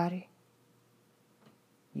everybody.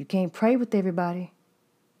 You can't pray with everybody.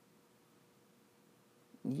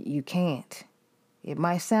 You can't. It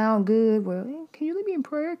might sound good. Well, can you lead me in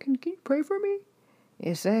prayer? Can you pray for me?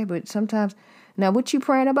 It's sad, but sometimes. Now, what you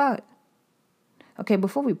praying about? Okay,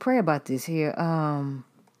 before we pray about this here,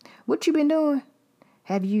 what you been doing?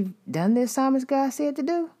 Have you done the assignments God said to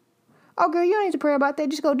do? Oh, girl, you don't need to pray about that.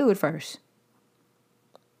 Just go do it first.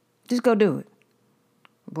 Just go do it.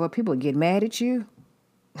 Boy, people get mad at you.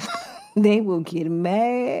 They will get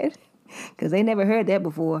mad because they never heard that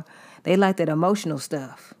before. They like that emotional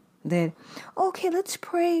stuff. That, okay, let's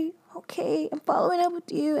pray. Okay, I'm following up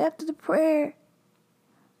with you after the prayer.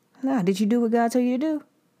 Nah, did you do what God told you to do?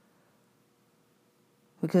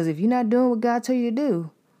 Because if you're not doing what God told you to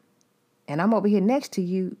do, and I'm over here next to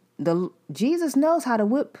you, Jesus knows how to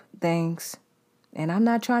whip things. And I'm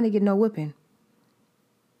not trying to get no whipping.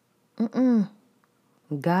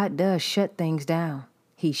 God does shut things down.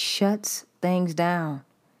 He shuts things down.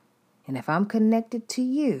 And if I'm connected to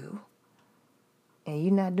you and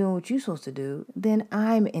you're not doing what you're supposed to do, then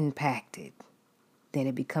I'm impacted. Then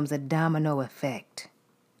it becomes a domino effect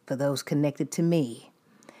for those connected to me.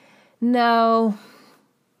 No.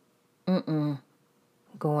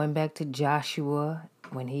 Going back to Joshua,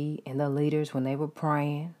 when he and the leaders, when they were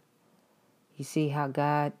praying, you see how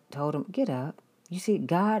God told them, get up. You see,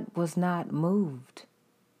 God was not moved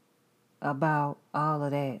about all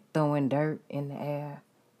of that, throwing dirt in the air,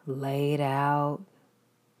 laid out.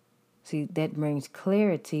 See, that brings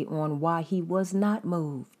clarity on why he was not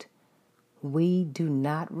moved. We do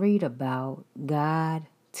not read about God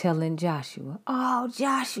telling Joshua, oh,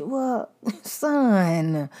 Joshua,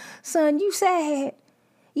 son, you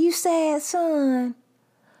sad, son.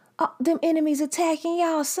 Oh, them enemies attacking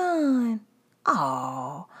y'all, son.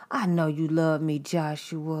 Oh, I know you love me,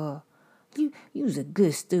 Joshua. You's a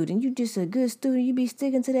good student. You just a good student. You be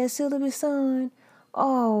sticking to that syllabus, son.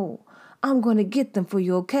 Oh, I'm going to get them for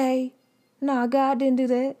you, okay? Nah, God didn't do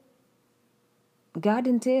that. God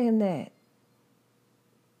didn't tell him that.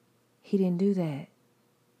 He didn't do that.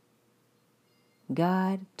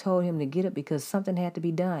 God told him to get up because something had to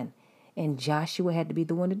be done. And Joshua had to be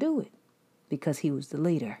the one to do it because he was the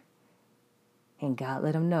leader. And God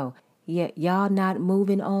let him know, yeah, y'all not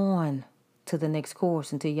moving on to the next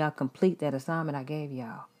course until y'all complete that assignment I gave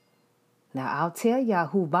y'all. Now, I'll tell y'all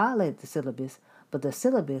who violated the syllabus, but the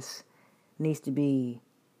syllabus needs to be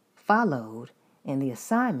followed And the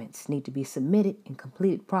assignments need to be submitted and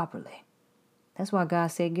completed properly. That's why God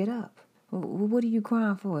said, get up. What are you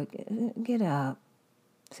crying for? Get up.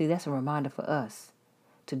 See, that's a reminder for us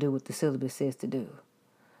to do what the syllabus says to do,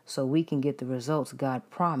 so we can get the results God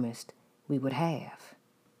promised we would have.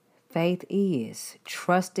 Faith is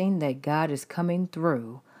trusting that God is coming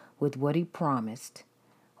through with what He promised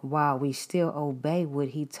while we still obey what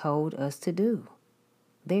He told us to do.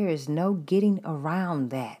 There is no getting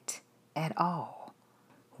around that at all.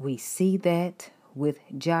 We see that with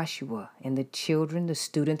Joshua and the children, the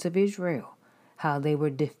students of Israel, how they were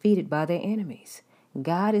defeated by their enemies.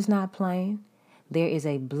 God is not playing. There is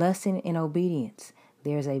a blessing in obedience.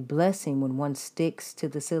 There is a blessing when one sticks to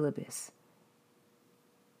the syllabus.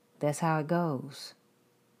 That's how it goes.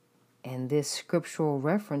 And this scriptural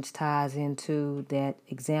reference ties into that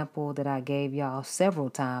example that I gave y'all several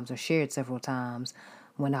times or shared several times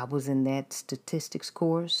when I was in that statistics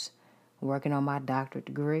course working on my doctorate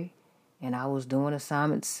degree, and I was doing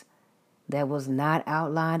assignments that was not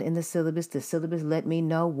outlined in the syllabus. The syllabus let me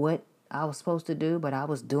know what I was supposed to do, but I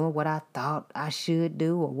was doing what I thought I should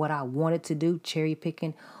do or what I wanted to do, cherry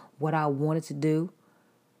picking what I wanted to do,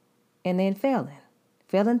 and then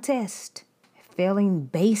failing tests, failing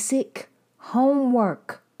basic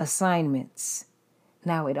homework assignments.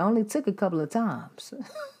 Now, it only took a couple of times.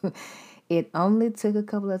 It only took a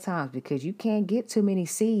couple of times because you can't get too many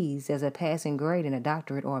C's as a passing grade in a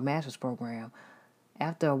doctorate or a master's program.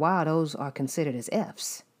 After a while, those are considered as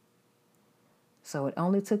F's. So it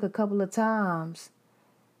only took a couple of times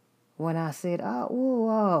when I said,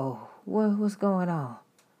 what's going on?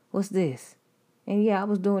 What's this? And yeah, I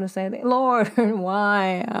was doing the same thing. Lord,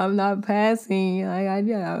 why? I'm not passing.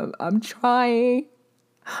 I'm trying.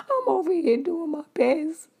 I'm over here doing my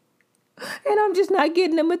best. And I'm just not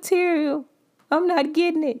getting the material. I'm not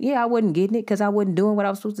getting it. Yeah, I wasn't getting it because I wasn't doing what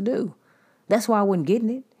I was supposed to do. That's why I wasn't getting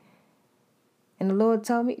it. And the Lord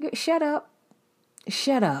told me, shut up.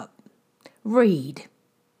 Shut up. Read.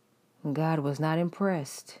 And God was not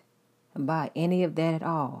impressed by any of that at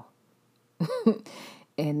all.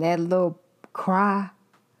 And that little cry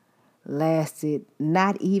lasted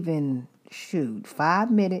not even,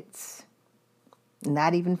 5 minutes.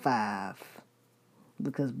 Not even 5.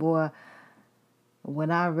 Because, boy, when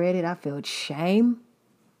I read it, I felt shame.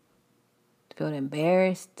 Felt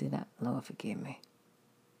embarrassed. And Lord, forgive me.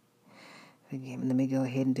 Forgive me. Let me go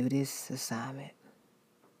ahead and do this assignment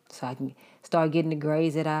so I can start getting the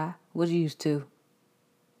grades that I was used to.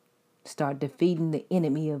 Start defeating the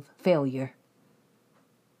enemy of failure.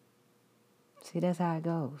 See, that's how it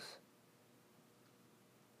goes.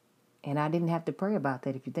 And I didn't have to pray about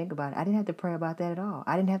that. If you think about it, I didn't have to pray about that at all.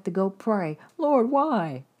 I didn't have to go pray, Lord,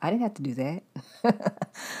 why? I didn't have to do that.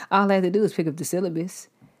 All I had to do was pick up the syllabus.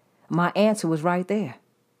 My answer was right there.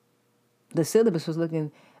 The syllabus was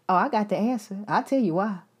looking, I got the answer. I'll tell you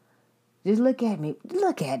why. Just look at me.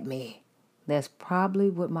 Look at me. That's probably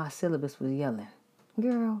what my syllabus was yelling.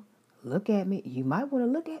 Girl, look at me. You might want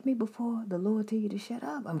to look at me before the Lord tell you to shut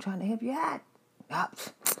up. I'm trying to help you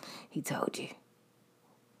out. He told you.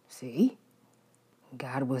 See?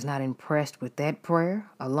 God was not impressed with that prayer,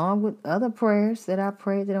 along with other prayers that I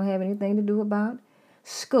prayed that don't have anything to do about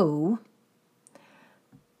school.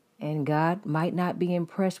 And God might not be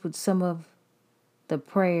impressed with some of the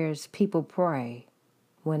prayers people pray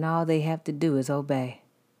when all they have to do is obey.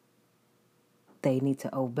 They need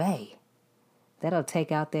to obey. That'll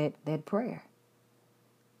take out that prayer.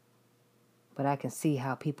 But I can see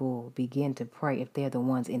how people begin to pray if they're the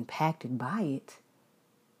ones impacted by it.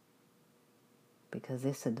 Because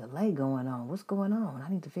there's a delay going on. What's going on?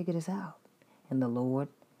 I need to figure this out. And the Lord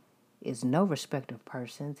is no respecter of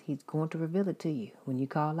persons. He's going to reveal it to you when you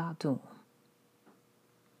call out to Him.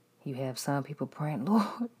 You have some people praying, Lord,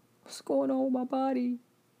 what's going on with my body?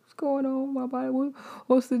 What's going on with my body?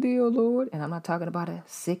 What's the deal, Lord? And I'm not talking about a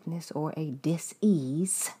sickness or a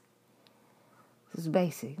dis-ease. This is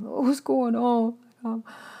basic. Lord, what's going on?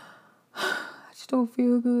 I just don't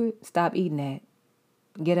feel good. Stop eating that.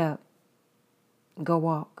 Get up. Go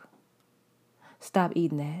walk. Stop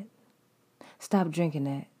eating that. Stop drinking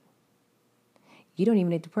that. You don't even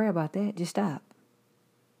need to pray about that. Just stop.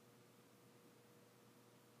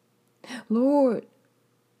 Lord,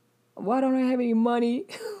 why don't I have any money?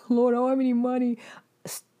 Lord, I don't have any money.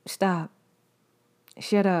 Stop.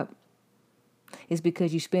 Shut up. It's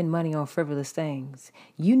because you spend money on frivolous things.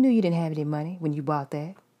 You knew you didn't have any money when you bought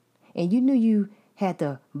that. And you knew you had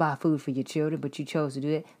to buy food for your children, but you chose to do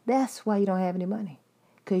it. That's why you don't have any money.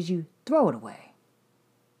 Because you throw it away.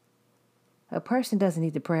 A person doesn't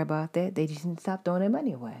need to pray about that. They just need to stop throwing their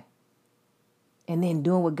money away. And then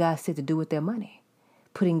doing what God said to do with their money.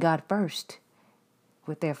 Putting God first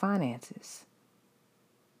with their finances.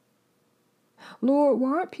 Lord,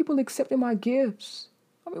 why aren't people accepting my gifts?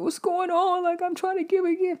 I mean, what's going on? Like, I'm trying to give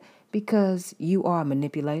a gift. Because you are a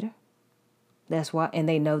manipulator. That's why, and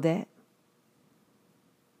they know that.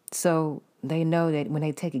 So they know that when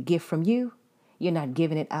they take a gift from you, you're not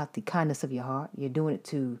giving it out the kindness of your heart. You're doing it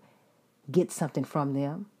to get something from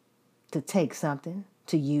them, to take something,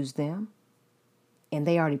 to use them. And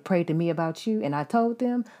they already prayed to me about you, and I told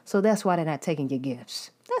them, so that's why they're not taking your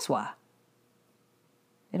gifts. That's why.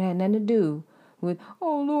 It had nothing to do with,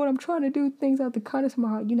 oh, Lord, I'm trying to do things out the kindness of my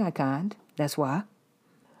heart. You're not kind. That's why.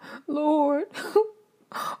 Lord,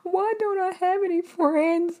 why don't I have any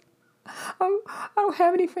friends? I don't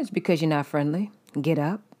have any friends. Because you're not friendly. Get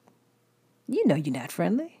up. You know you're not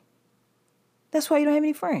friendly. That's why you don't have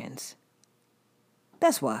any friends.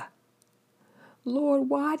 That's why. Lord,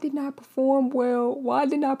 why didn't I perform well? Why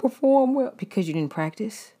didn't I perform well? Because you didn't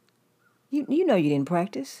practice. You know you didn't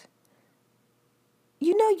practice.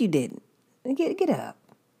 You know you didn't. Get up.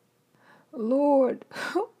 Lord,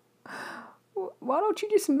 why don't you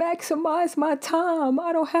just maximize my time?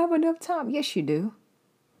 I don't have enough time. Yes, you do.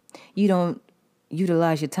 You don't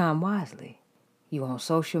utilize your time wisely. You on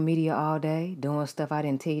social media all day, doing stuff I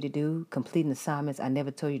didn't tell you to do, completing assignments I never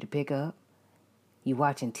told you to pick up. You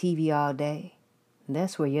watching TV all day.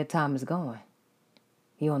 That's where your time is going.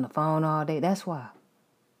 You on the phone all day. That's why.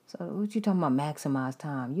 So what you talking about maximize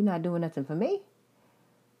time? You're not doing nothing for me.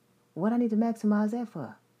 What I need to maximize that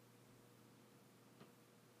for?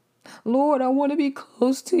 Lord, I want to be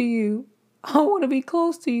close to you. I want to be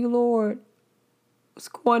close to you, Lord. What's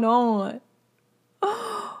going on?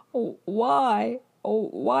 Why? Oh,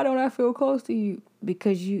 why don't I feel close to you?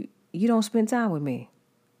 Because you don't spend time with me.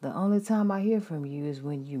 The only time I hear from you is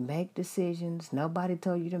when you make decisions nobody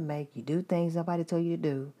told you to make. You do things nobody told you to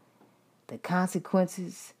do. The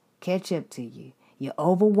consequences catch up to you. You're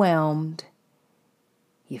overwhelmed.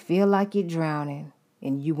 You feel like you're drowning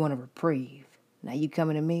and you want a reprieve. Now you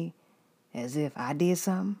coming to me as if I did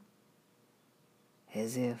something?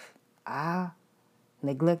 As if I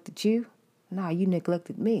neglected you? No, you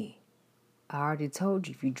neglected me. I already told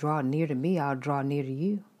you if you draw near to me, I'll draw near to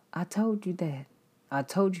you. I told you that. I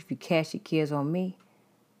told you if you cast your cares on me,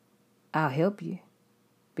 I'll help you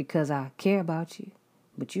because I care about you.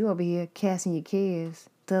 But you over here casting your cares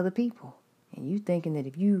to other people. And you thinking that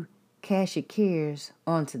if you cast your cares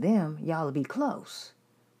onto them, y'all will be close.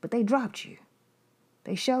 But they dropped you.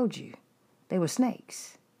 They showed you. They were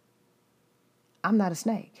snakes. I'm not a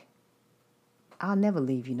snake. I'll never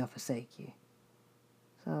leave you nor forsake you.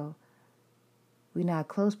 So we're not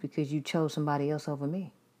close because you chose somebody else over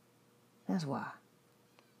me. That's why.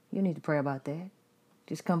 You need to pray about that.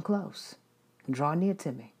 Just come close. Draw near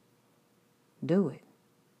to me. Do it.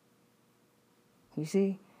 You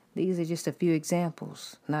see, these are just a few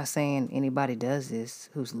examples. Not saying anybody does this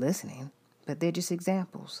who's listening, but they're just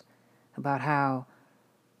examples about how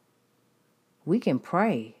we can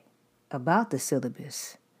pray about the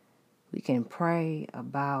syllabus. We can pray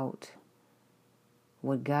about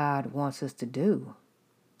what God wants us to do.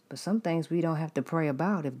 But some things we don't have to pray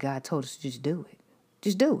about if God told us to just do it.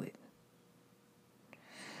 Just do it.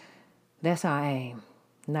 That's our aim.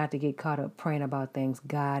 Not to get caught up praying about things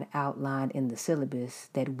God outlined in the syllabus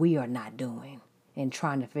that we are not doing and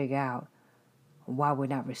trying to figure out why we're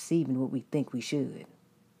not receiving what we think we should.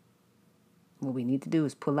 What we need to do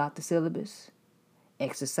is pull out the syllabus,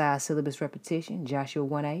 exercise syllabus repetition, Joshua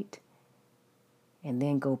 1:8, and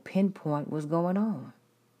then go pinpoint what's going on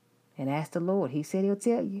and ask the Lord. He said he'll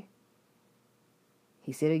tell you.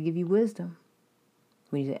 He said he'll give you wisdom.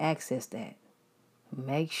 We need to access that.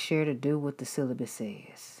 Make sure to do what the syllabus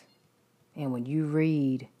says. And when you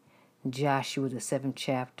read Joshua, the 7th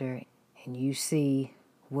chapter, and you see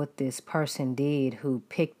what this person did who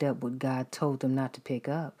picked up what God told them not to pick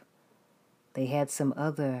up, they had some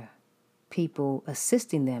other people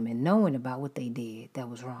assisting them and knowing about what they did that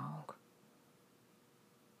was wrong.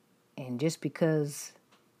 And just because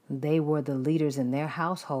they were the leaders in their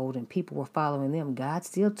household and people were following them, God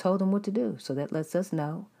still told them what to do. So that lets us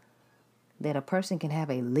know that a person can have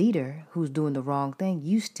a leader who's doing the wrong thing.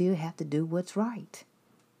 You still have to do what's right.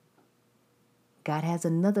 God has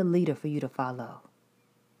another leader for you to follow.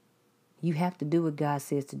 You have to do what God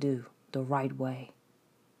says to do the right way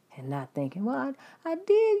and not thinking, well, I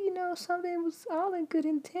did, something was all in good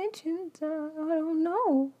intentions. I don't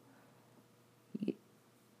know.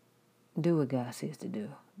 Do what God says to do.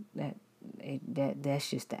 That's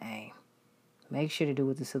just the aim. Make sure to do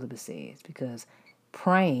what the syllabus says, because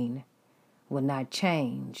praying will not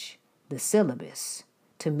change the syllabus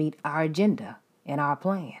to meet our agenda and our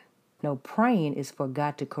plan. No, praying is for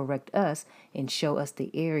God to correct us and show us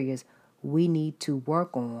the areas we need to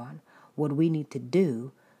work on, what we need to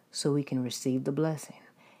do so we can receive the blessing.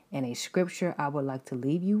 And a scripture I would like to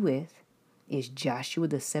leave you with is Joshua,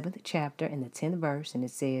 the 7th chapter and the 10th verse. And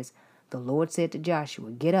it says, the Lord said to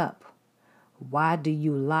Joshua, get up. Why do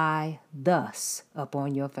you lie thus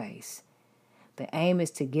upon your face? The aim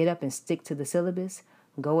is to get up and stick to the syllabus.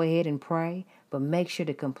 Go ahead and pray, but make sure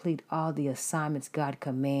to complete all the assignments God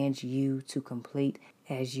commands you to complete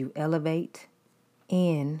as you elevate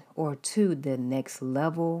in or to the next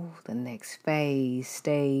level, the next phase,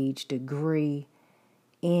 stage, degree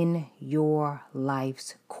in your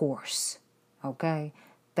life's course. Okay?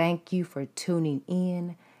 Thank you for tuning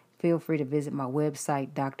in. Feel free to visit my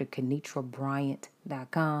website,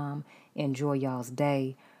 drkenitrabryant.com. Enjoy y'all's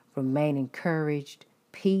day. Remain encouraged.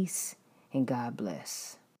 Peace and God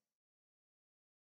bless.